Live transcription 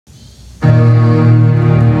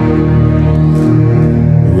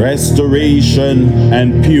restoration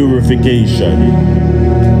and purification.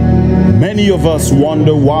 Many of us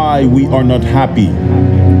wonder why we are not happy,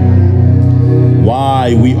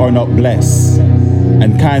 why we are not blessed,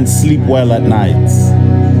 and can't sleep well at nights.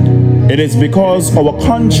 It is because our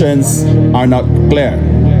conscience are not clear.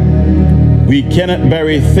 We cannot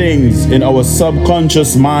bury things in our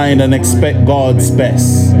subconscious mind and expect God's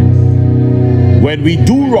best. When we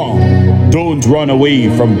do wrong, don't run away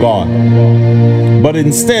from God, but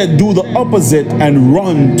instead do the opposite and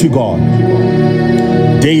run to God.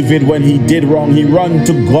 David, when he did wrong, he ran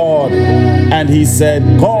to God and he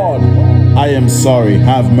said, God, I am sorry,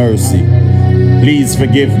 have mercy. Please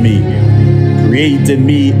forgive me. Create in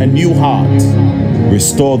me a new heart.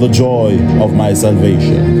 Restore the joy of my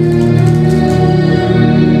salvation.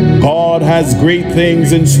 God has great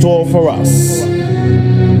things in store for us,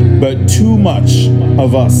 but too much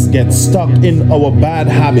of us get stuck in our bad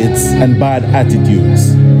habits and bad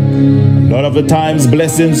attitudes. A lot of the times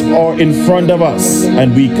blessings are in front of us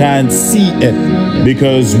and we can't see it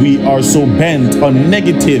because we are so bent on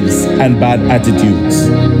negatives and bad attitudes.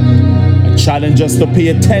 I challenge us to pay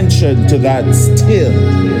attention to that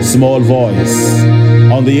still small voice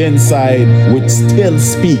on the inside which still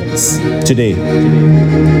speaks today.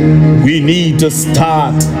 We need to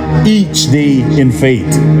start each day in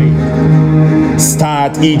faith.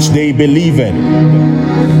 Start each day believing.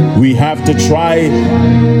 We have to try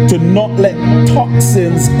to not let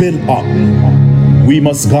toxins build up. We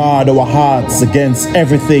must guard our hearts against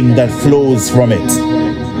everything that flows from it.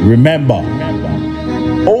 Remember,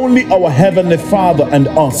 only our Heavenly Father and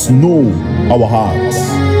us know our hearts.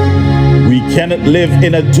 We cannot live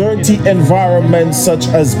in a dirty environment such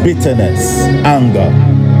as bitterness, anger,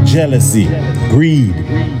 jealousy, greed,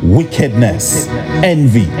 wickedness,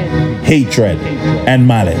 envy, hatred, and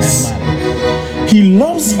malice. He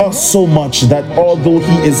loves us so much that although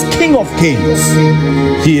he is King of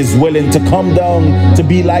Kings, he is willing to come down to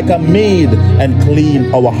be like a maid and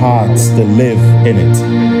clean our hearts to live in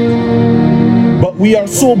it. But we are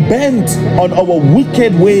so bent on our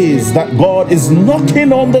wicked ways that God is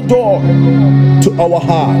knocking on the door to our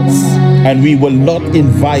hearts and we will not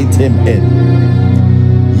invite him in.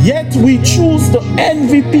 Yet we choose to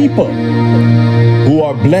envy people who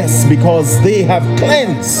are blessed because they have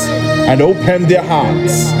cleansed and opened their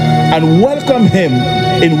hearts and welcome him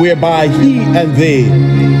in whereby he and they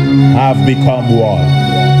have become one.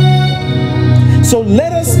 So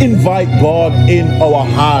let us invite God in our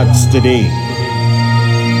hearts today.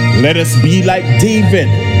 Let us be like David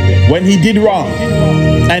when he did wrong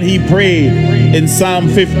and he prayed in Psalm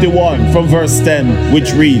 51 from verse 10,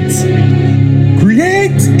 which reads,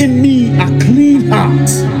 create in me a clean heart,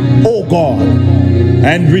 O God,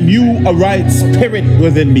 and renew a right spirit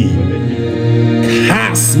within me.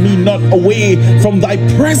 Cast me not away from thy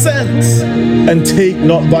presence, and take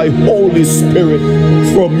not thy Holy Spirit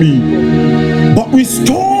from me, but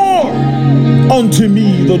restore unto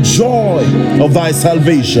me the joy of thy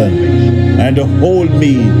salvation, and hold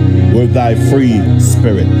me with thy free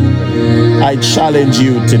spirit. I challenge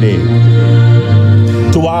you today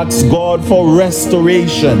to ask God for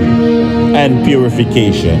restoration and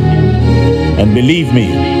purification. And believe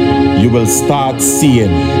me, you will start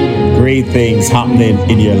seeing great things happening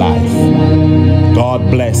in your life. God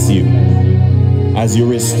bless you as you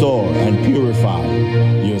restore and purify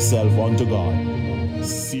yourself unto God.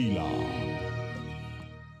 See